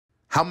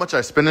How much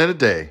I spend in a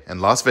day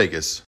in Las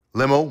Vegas.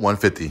 Limo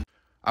 150.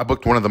 I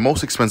booked one of the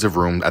most expensive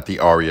rooms at the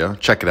Aria.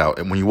 Check it out.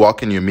 And when you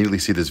walk in, you immediately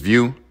see this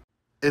view.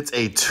 It's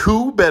a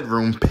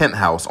 2-bedroom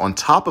penthouse on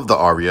top of the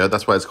Aria.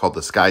 That's why it's called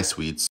the Sky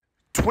Suites.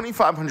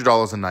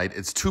 $2,500 a night.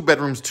 It's 2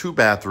 bedrooms, 2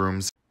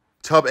 bathrooms,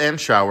 tub and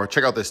shower.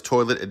 Check out this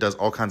toilet. It does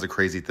all kinds of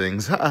crazy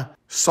things.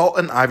 Salt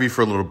and ivy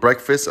for a little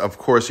breakfast. Of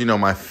course, you know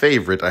my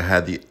favorite. I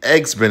had the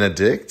Eggs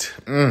Benedict.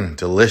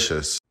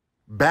 Delicious.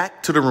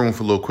 Back to the room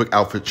for a little quick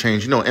outfit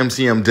change. You know,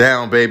 MCM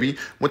down, baby.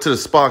 Went to the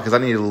spa because I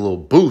needed a little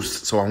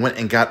boost. So I went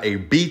and got a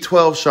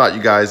B12 shot, you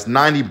guys.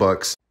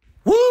 $90.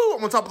 Woo!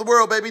 I'm on top of the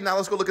world, baby. Now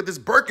let's go look at this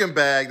Birkin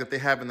bag that they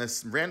have in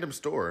this random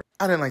store.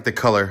 I didn't like the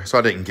color, so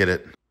I didn't get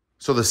it.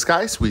 So the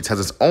Sky Suites has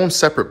its own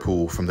separate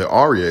pool from the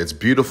Aria. It's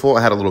beautiful.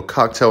 I had a little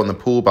cocktail in the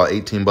pool, about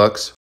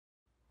 $18.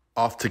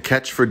 Off to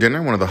Catch for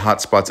dinner, one of the hot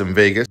spots in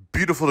Vegas.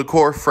 Beautiful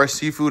decor, fresh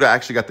seafood. I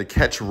actually got the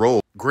Catch roll.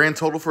 Grand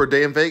total for a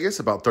day in Vegas,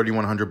 about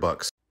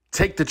 $3,100.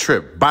 Take the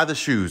trip, buy the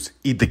shoes,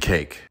 eat the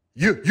cake.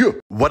 Yeah.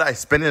 What I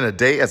spend in a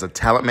day as a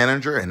talent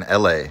manager in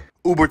LA.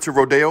 Uber to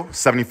Rodeo,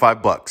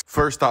 $75.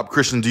 First stop,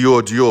 Christian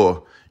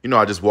Dior. You know,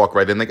 I just walk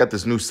right in. They got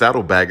this new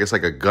saddle bag. It's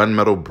like a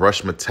gunmetal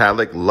brush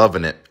metallic.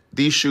 Loving it.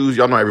 These shoes,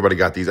 y'all know everybody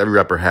got these. Every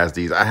rapper has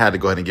these. I had to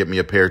go ahead and get me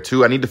a pair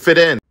too. I need to fit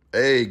in.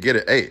 Hey, get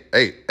it.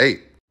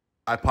 Hey.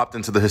 I popped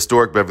into the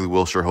historic Beverly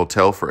Wilshire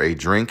Hotel for a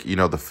drink. You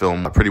know, the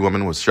film Pretty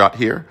Woman was shot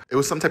here. It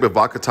was some type of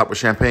vodka topped with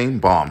champagne.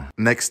 Bomb.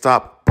 Next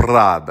stop,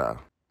 Prada.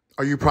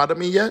 Are you proud of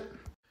me yet?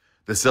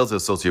 The sales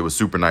associate was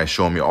super nice,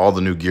 showing me all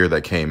the new gear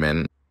that came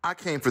in. I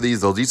came for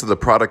these, though. These are the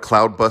Prada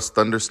Cloudbust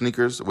Thunder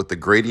sneakers with the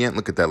gradient.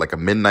 Look at that, like a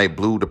midnight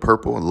blue to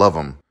purple. I love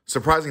them.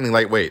 Surprisingly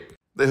lightweight.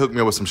 They hooked me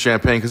up with some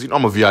champagne because, you know,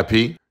 I'm a VIP.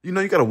 You know,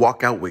 you got to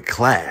walk out with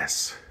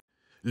class.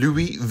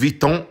 Louis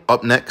Vuitton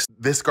up next.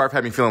 This scarf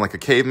had me feeling like a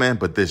caveman,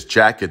 but this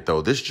jacket,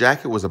 though. This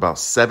jacket was about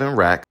 7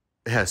 racks.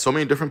 It had so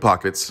many different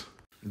pockets.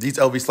 These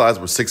LV slides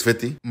were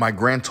 $650. My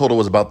grand total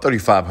was about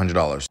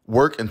 $3,500.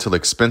 Work until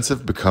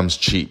expensive becomes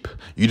cheap.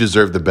 You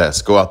deserve the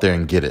best. Go out there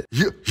and get it.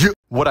 Yeah.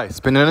 What I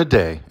spend in a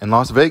day in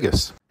Las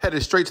Vegas.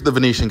 Headed straight to the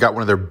Venetian, got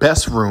one of their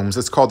best rooms.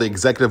 It's called the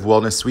Executive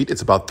Wellness Suite.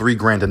 It's about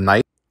 $3,000 a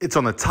night. It's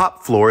on the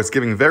top floor. It's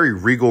giving very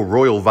regal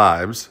royal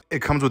vibes.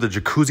 It comes with a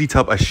jacuzzi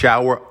tub, a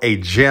shower, a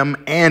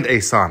gym, and a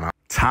sauna.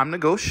 Time to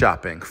go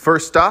shopping.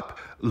 First stop,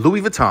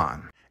 Louis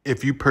Vuitton.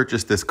 If you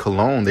purchase this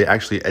cologne, they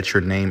actually etch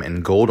your name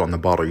in gold on the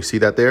bottle. You see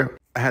that there?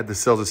 I had the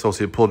sales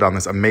associate pull down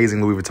this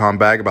amazing Louis Vuitton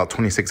bag, about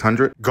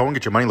 $2,600. Go and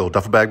get your money, little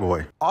duffel bag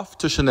boy. Off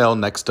to Chanel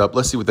next up.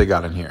 Let's see what they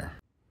got in here.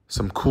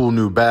 Some cool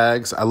new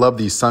bags. I love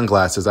these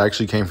sunglasses. I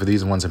actually came for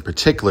these ones in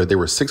particular. They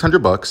were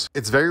 $600.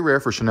 It's very rare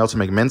for Chanel to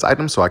make men's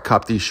items, so I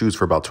copped these shoes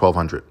for about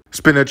 $1,200.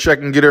 Spin a check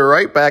and get it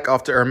right back.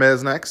 Off to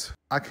Hermes next.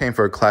 I came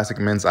for a classic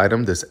men's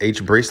item, this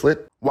H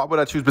bracelet. Why would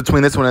I choose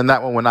between this one and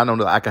that one when I know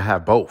that I could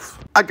have both?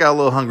 I got a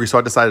little hungry, so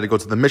I decided to go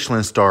to the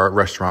Michelin star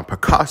restaurant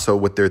Picasso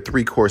with their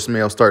 3-course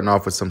meal, starting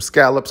off with some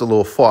scallops, a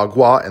little foie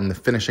gras, and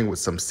finishing with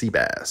some sea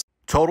bass.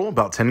 Total,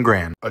 about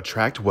 $10,000.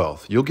 Attract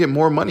wealth. You'll get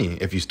more money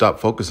if you stop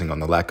focusing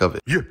on the lack of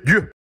it.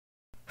 Yeah.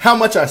 How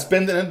much I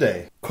spend in a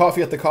day.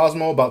 Coffee at the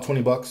Cosmo, about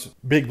 $20.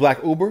 Big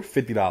black Uber,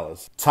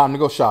 $50. Time to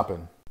go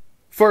shopping.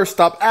 First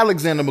stop,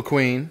 Alexander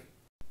McQueen.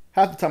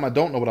 Half the time I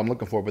don't know what I'm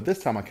looking for, but this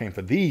time I came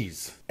for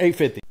these.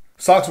 $850.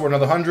 Socks were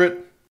another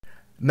 $100.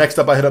 Next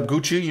up, I hit up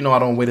Gucci. You know I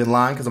don't wait in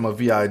line because I'm a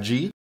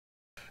VIG.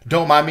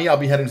 Don't mind me, I'll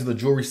be heading to the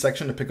jewelry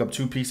section to pick up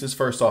 2 pieces.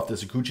 First off,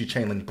 this Gucci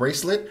chain link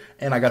bracelet,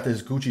 and I got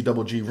this Gucci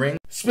double G ring.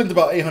 Spent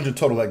about $800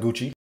 total at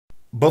Gucci.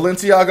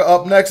 Balenciaga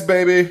up next,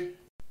 baby.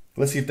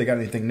 Let's see if they got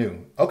anything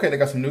new. Okay, they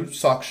got some new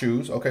sock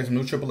shoes. Okay, some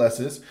new triple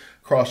S's,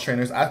 cross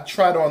trainers. I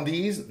tried on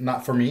these,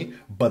 not for me,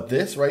 but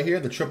this right here,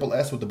 the triple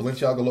S with the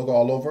Balenciaga logo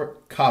all over,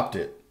 copped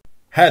it.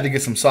 Had to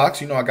get some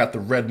socks. You know I got the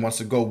red ones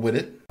to go with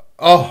it.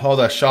 Oh, all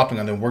that shopping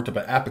and then worked up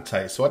an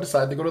appetite. So I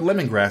decided to go to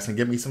Lemongrass and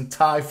get me some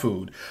Thai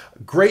food.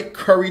 Great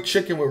curry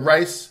chicken with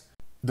rice.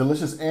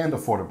 Delicious and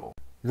affordable.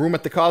 Room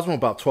at the Cosmo,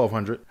 about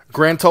 $1,200.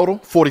 Grand total,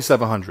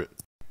 $4,700.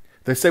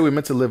 They say we're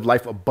meant to live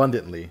life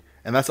abundantly.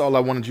 And that's all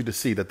I wanted you to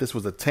see, that this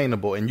was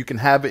attainable and you can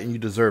have it and you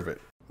deserve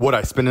it. What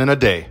I spend in a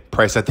day,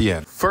 price at the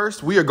end.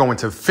 First, we are going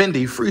to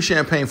Fendi, free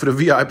champagne for the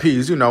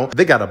VIPs. You know,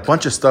 they got a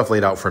bunch of stuff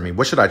laid out for me.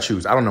 What should I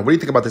choose? I don't know. What do you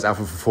think about this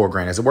outfit for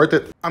 $4,000? Is it worth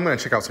it? I'm going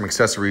to check out some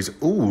accessories.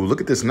 Ooh,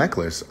 look at this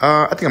necklace.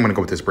 I think I'm going to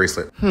go with this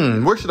bracelet.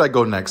 Where should I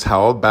go next?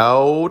 How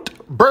about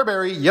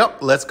Burberry? Yep,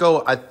 let's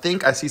go. I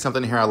think I see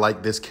something here I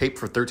like. This cape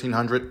for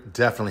 $1,300.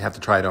 Definitely have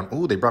to try it on.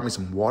 Ooh, they brought me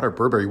some water,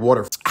 Burberry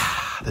water.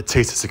 The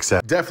taste of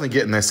success. Definitely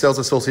getting there. Sales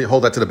associate,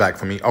 hold that to the back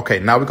for me. Okay,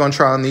 now we're going to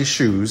try on these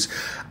shoes.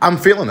 I'm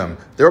feeling them.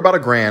 They're about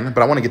 $1,000,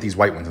 but I want to get these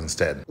white ones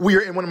instead. We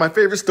are in one of my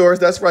favorite stores.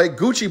 That's right,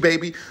 Gucci,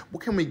 baby.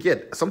 What can we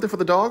get? Something for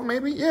the dog,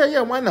 maybe?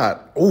 Yeah, why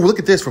not? Oh, look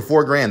at this for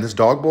 $4,000. This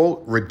dog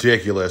bowl,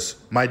 ridiculous.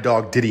 My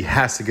dog, Diddy,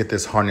 has to get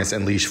this harness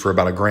and leash for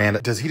about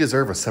 $1,000. Does he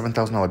deserve a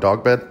 $7,000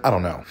 dog bed? I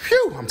don't know.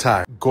 Phew, I'm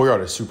tired.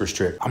 Goyard is super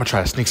strict. I'm going to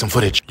try to sneak some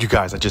footage. You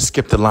guys, I just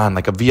skipped the line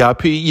like a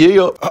VIP.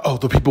 Yeah. Uh-oh,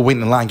 the people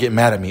waiting in line getting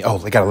mad at me. Oh,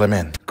 they got to let me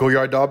in.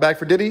 Goyard dog bag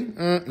for Diddy?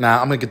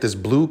 Nah, I'm gonna get this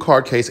blue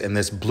card case and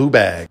this blue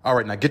bag. All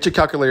right, now get your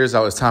calculators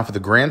out. It's time for the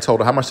grand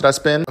total. How much did I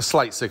spend? A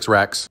slight 6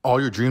 racks. All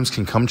your dreams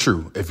can come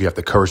true if you have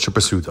the courage to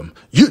pursue them.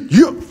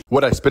 Yeah.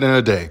 What I spent in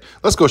a day.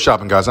 Let's go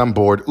shopping, guys. I'm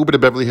bored. Uber to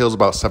Beverly Hills,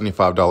 about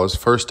 $75.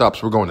 First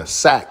stops, we're going to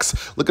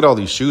Saks. Look at all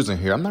these shoes in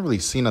here. I'm not really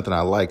seeing nothing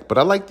I like, but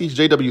I like these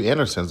JW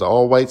Andersons, the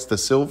all whites, the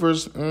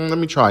silvers. Let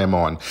me try them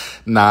on.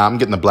 Nah, I'm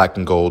getting the black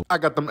and gold. I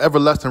got them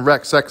Everlasting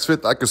Rack Saks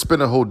Fit. I could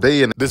spend a whole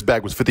day in. This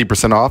bag was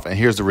 50% off, and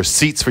here's the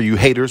receipts for you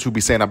haters who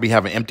be saying I be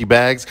having empty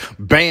bags.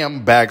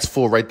 Bam, bags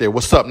full right there.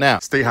 What's up now?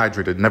 Stay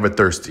hydrated, never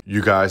thirsty.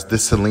 You guys,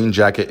 this Celine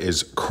jacket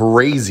is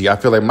crazy. I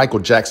feel like Michael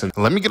Jackson.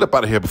 Let me get up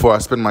out of here before I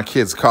spend my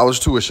kids' college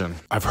tuition.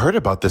 I've heard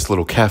about this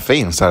little cafe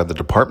inside of the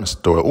department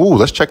store. Ooh,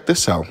 let's check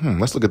this out.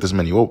 Let's look at this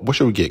menu. What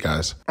should we get,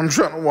 guys? I'm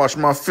trying to wash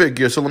my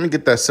figure, so let me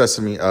get that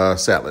sesame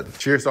salad.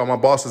 Cheers to all my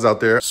bosses out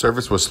there.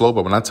 Service was slow,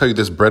 but when I tell you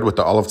this bread with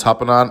the olive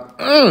topping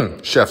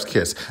on, chef's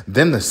kiss.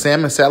 Then the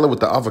salmon salad with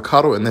the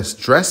avocado and this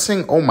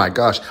dressing. Oh my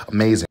gosh,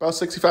 amazing. About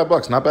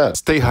 $65, not bad.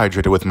 Stay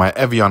hydrated with my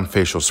Evian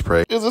facial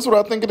spray. Is this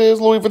what I think it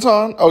is, Louis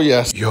Vuitton? Oh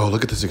yes. Yo,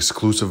 look at this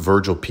exclusive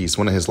Virgil piece.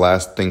 One of his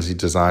last things he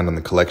designed in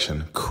the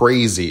collection.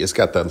 Crazy. It's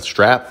got the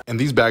strap, and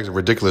these bags are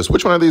ridiculous.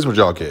 Which one of these would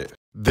y'all get?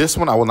 This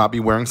one I will not be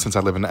wearing since I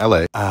live in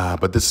LA.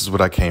 But this is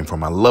what I came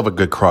from. I love a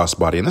good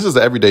crossbody, and this is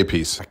the everyday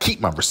piece. I keep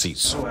my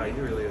receipts. Oh wow, you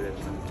really did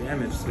some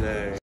damage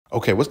today.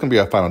 Okay, what's gonna be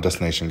our final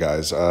destination,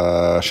 guys?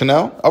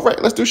 Chanel? All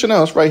right, let's do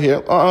Chanel. It's right here.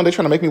 They're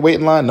trying to make me wait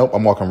in line. Nope,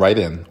 I'm walking right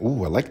in.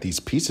 Ooh, I like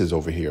these pieces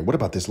over here. What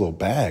about this little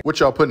bag?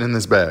 What y'all putting in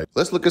this bag?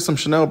 Let's look at some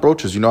Chanel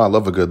brooches. You know I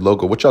love a good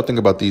logo. What y'all think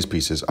about these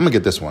pieces? I'm gonna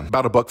get this one.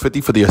 About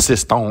 $1.50 for the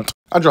assistant.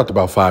 I dropped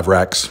about 5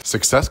 racks.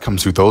 Success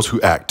comes through those who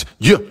act.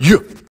 Yeah.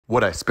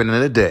 What I spent in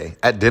a day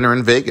at dinner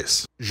in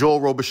Vegas. Joel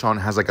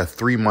Robuchon has like a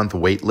 3-month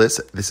wait list.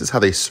 This is how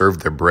they serve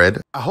their bread.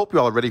 I hope you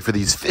all are ready for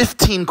these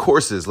 15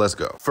 courses. Let's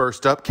go.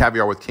 First up,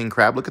 caviar with king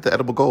crab. Look at the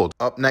edible gold.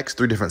 Up next,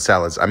 3 different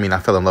salads. I mean, I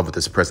fell in love with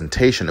this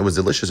presentation. It was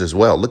delicious as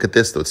well. Look at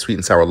this, the sweet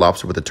and sour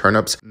lobster with the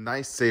turnips.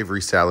 Nice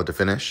savory salad to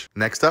finish.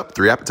 Next up,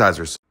 3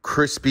 appetizers.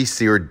 Crispy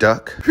seared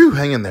duck. Phew,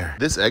 hang in there.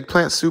 This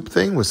eggplant soup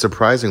thing was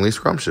surprisingly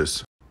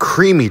scrumptious.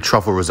 Creamy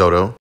truffle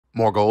risotto.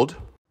 More gold.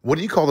 What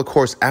do you call the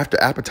course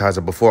after appetizer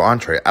before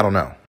entree? I don't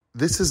know.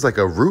 This is like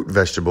a root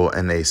vegetable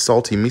and a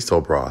salty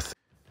miso broth.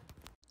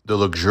 The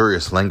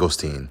luxurious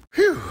langoustine.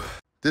 Phew.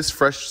 This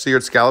fresh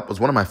seared scallop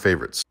was one of my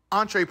favorites.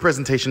 Entree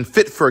presentation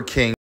fit for a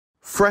king.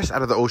 Fresh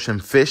out of the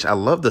ocean fish. I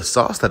love the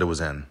sauce that it was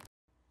in.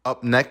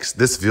 Up next,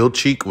 this veal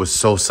cheek was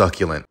so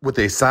succulent with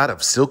a side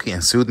of silky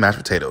and soothed mashed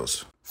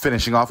potatoes.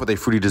 Finishing off with a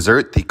fruity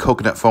dessert, the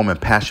coconut foam and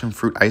passion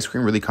fruit ice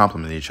cream really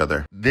complement each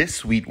other. This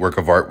sweet work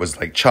of art was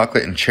like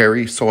chocolate and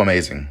cherry, so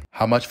amazing.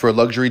 How much for a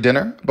luxury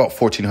dinner? About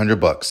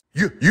 $1,400.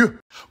 Yeah.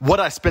 What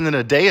I spend in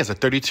a day as a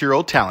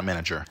 32-year-old talent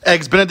manager.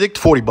 Eggs Benedict,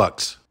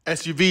 $40.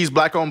 SUVs,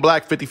 black on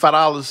black,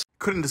 $55.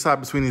 Couldn't decide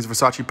between these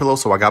Versace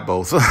pillows, so I got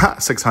both.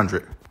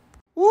 $600.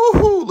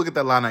 Woohoo! Look at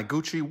that line at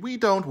Gucci. We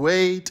don't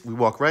wait. We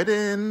walk right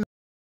in.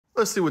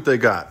 Let's see what they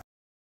got.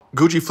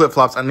 Gucci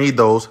flip-flops, I need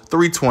those.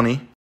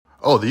 $320.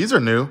 Oh, these are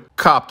new.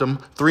 Copped them,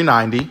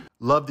 $390.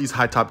 Love these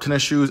high-top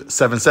tennis shoes,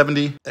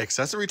 $770.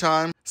 Accessory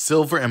time.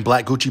 Silver and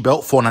black Gucci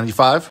belt,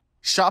 $495.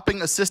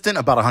 Shopping assistant,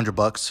 about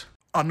 $100.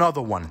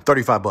 Another one,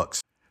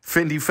 $35.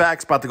 Fendi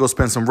Facts, about to go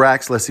spend some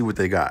racks. Let's see what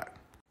they got.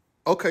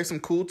 Okay,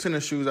 some cool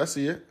tennis shoes. I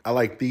see it. I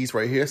like these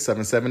right here,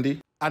 $770.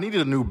 I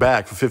needed a new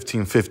bag for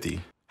 $1550.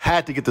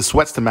 Had to get the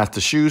sweats to match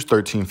the shoes,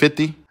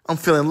 $1350. I'm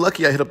feeling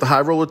lucky I hit up the high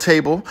roller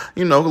table.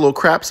 You know, little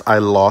craps. I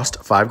lost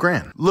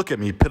 $5,000. Look at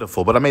me,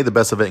 pitiful, but I made the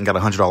best of it and got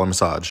a $100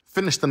 massage.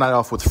 Finished the night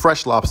off with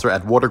fresh lobster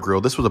at Water Grill.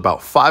 This was about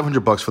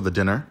 $500 for the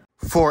dinner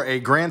for a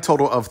grand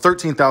total of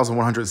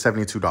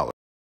 $13,172.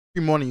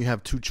 Every morning you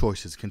have 2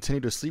 choices.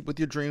 Continue to sleep with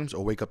your dreams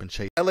or wake up and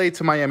chase. LA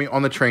to Miami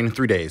on the train in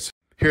 3 days.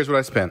 Here's what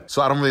I spent.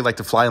 So I don't really like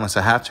to fly unless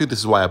I have to. This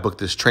is why I booked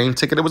this train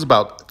ticket. It was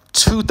about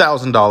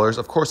 $2,000.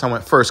 Of course, I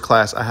went first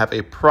class. I have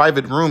a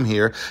private room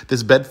here.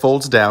 This bed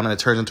folds down and it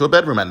turns into a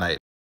bedroom at night.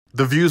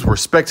 The views were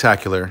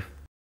spectacular.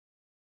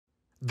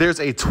 There's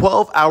a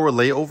 12-hour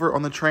layover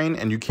on the train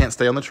and you can't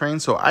stay on the train.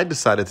 So I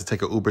decided to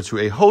take an Uber to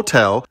a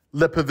hotel,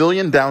 Le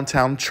Pavilion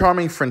downtown,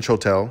 charming French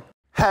hotel.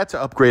 Had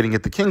to upgrade and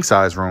get the king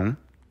size room.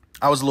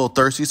 I was a little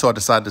thirsty, so I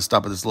decided to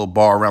stop at this little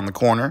bar around the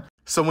corner.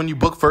 So when you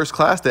book first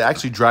class, they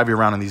actually drive you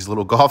around in these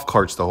little golf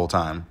carts the whole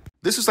time.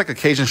 This was like a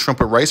Cajun shrimp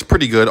with rice,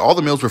 pretty good. All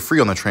the meals were free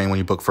on the train when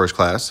you book first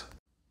class.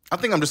 I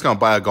think I'm just going to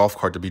buy a golf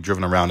cart to be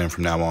driven around in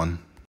from now on.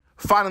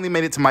 Finally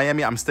made it to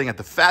Miami. I'm staying at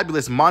the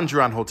fabulous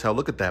Mondrian Hotel.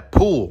 Look at that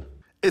pool.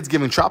 It's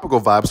giving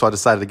tropical vibes, so I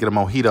decided to get a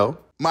mojito.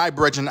 My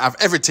brethren, I've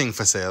everything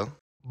for sale.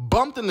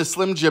 Bumped into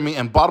Slim Jimmy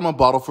and bought him a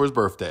bottle for his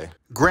birthday.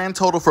 Grand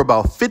total for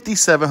about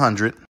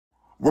 $5,700.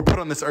 We're put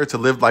on this earth to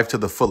live life to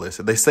the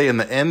fullest. They say in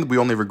the end, we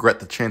only regret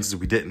the chances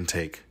we didn't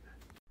take.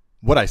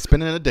 What I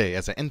spent in a day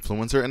as an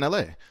influencer in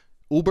LA.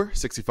 Uber,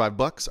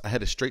 $65. I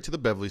headed straight to the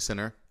Beverly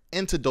Center,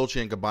 into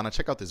Dolce & Gabbana.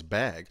 Check out this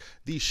bag.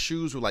 These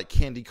shoes were like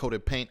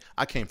candy-coated paint.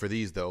 I came for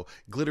these, though.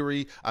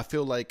 Glittery. I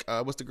feel like,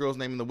 what's the girl's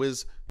name in The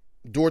Wiz?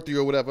 Dorothy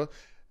or whatever.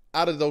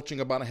 Out of Dolce &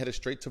 Gabbana, headed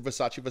straight to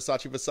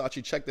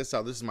Versace. Check this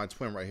out. This is my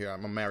twin right here.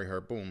 I'm gonna marry her.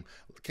 Boom.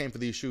 Came for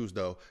these shoes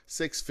though.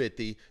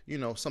 $650. You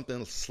know,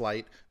 something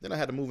slight. Then I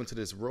had to move into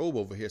this robe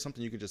over here.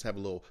 Something you can just have a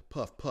little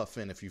puff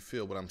in if you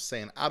feel what I'm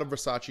saying. Out of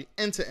Versace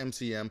into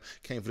MCM.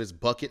 Came for this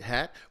bucket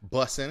hat.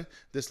 Bussin'.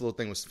 This little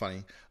thing was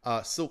funny.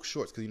 Silk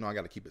shorts because you know I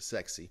got to keep it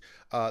sexy.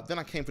 Then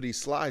I came for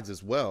these slides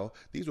as well.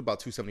 These were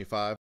about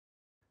 $275.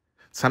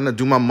 Time to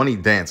do my money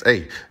dance.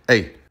 Hey.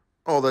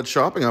 All that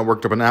shopping, I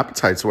worked up an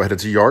appetite, so I headed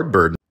to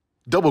Yardbird.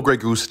 Double Grey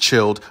Goose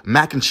chilled,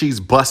 mac and cheese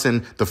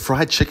bussin', the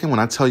fried chicken, when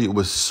I tell you it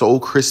was so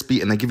crispy,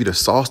 and they give you the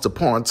sauce to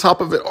pour on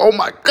top of it. Oh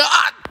my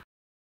God!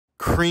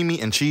 Creamy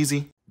and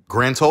cheesy.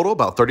 Grand total,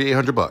 about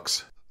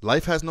 $3,800.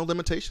 Life has no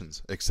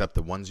limitations, except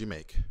the ones you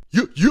make.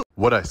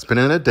 What I spent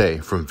in a day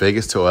from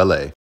Vegas to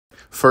LA.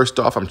 First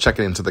off, I'm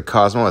checking into the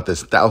Cosmo at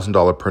this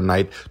 $1,000 per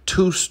night,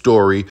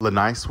 2-story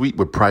lanai suite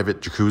with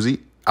private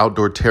jacuzzi.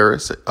 Outdoor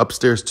terrace,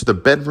 upstairs to the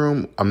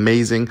bedroom,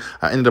 amazing.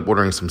 I ended up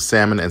ordering some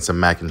salmon and some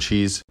mac and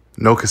cheese.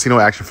 No casino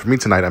action for me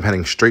tonight. I'm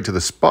heading straight to the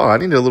spa. I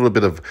needed a little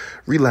bit of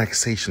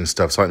relaxation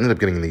stuff, so I ended up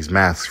getting these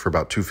masks for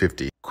about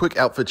 $250. Quick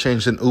outfit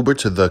change in Uber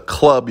to the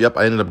club. Yep,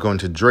 I ended up going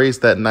to Dre's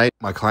that night.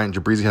 My client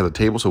Jabrizi had a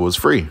table, so it was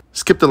free.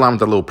 Skipped the line with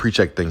that little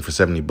pre-check thing for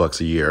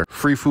 $70 a year.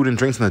 Free food and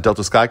drinks in the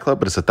Delta Sky Club,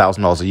 but it's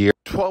 $1,000 a year.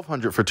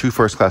 $1,200 for 2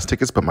 first-class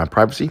tickets, but my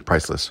privacy,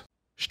 priceless.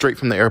 Straight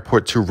from the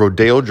airport to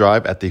Rodeo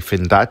Drive at the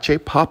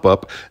Findace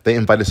pop-up. They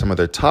invited some of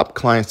their top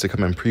clients to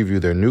come and preview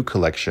their new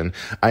collection.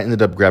 I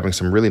ended up grabbing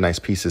some really nice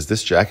pieces.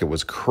 This jacket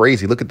was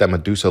crazy. Look at that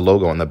Medusa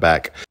logo on the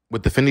back.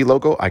 With the Fendi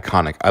logo,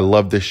 iconic. I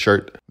love this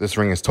shirt. This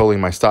ring is totally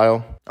my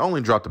style. I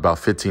only dropped about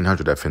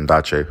 $1,500 at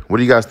Findace. What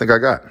do you guys think I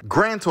got?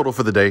 Grand total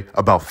for the day,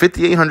 about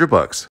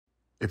 $5,800.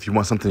 If you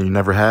want something you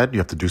never had, you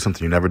have to do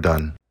something you never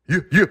done.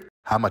 Yeah.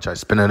 How much I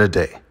spent in a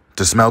day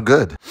to smell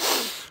good.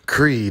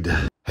 Creed.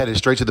 Headed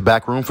straight to the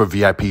back room for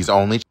VIPs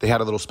only. They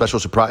had a little special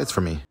surprise for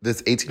me.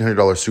 This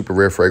 $1,800 super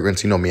rare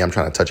fragrance. You know me, I'm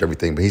trying to touch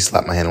everything, but he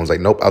slapped my hand and was like,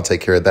 nope, I'll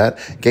take care of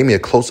that. Gave me a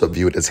close-up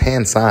view. It is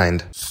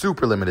hand-signed.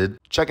 Super limited.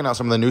 Checking out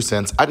some of the new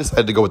scents. I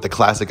decided to go with the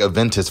classic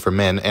Aventus for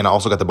men, and I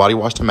also got the body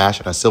wash to match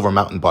and a Silver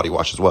Mountain body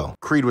wash as well.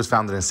 Creed was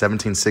founded in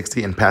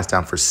 1760 and passed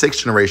down for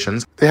 6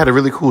 generations. They had a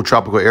really cool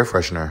tropical air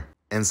freshener.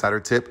 Insider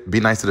tip, be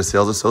nice to the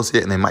sales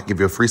associate and they might give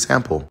you a free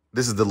sample.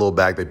 This is the little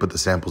bag they put the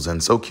samples in,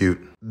 so cute.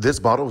 This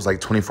bottle was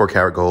like 24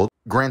 karat gold.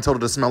 Grand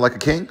total to smell like a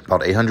king,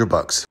 about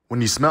 $800.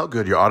 When you smell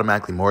good, you're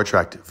automatically more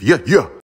attractive. Yeah.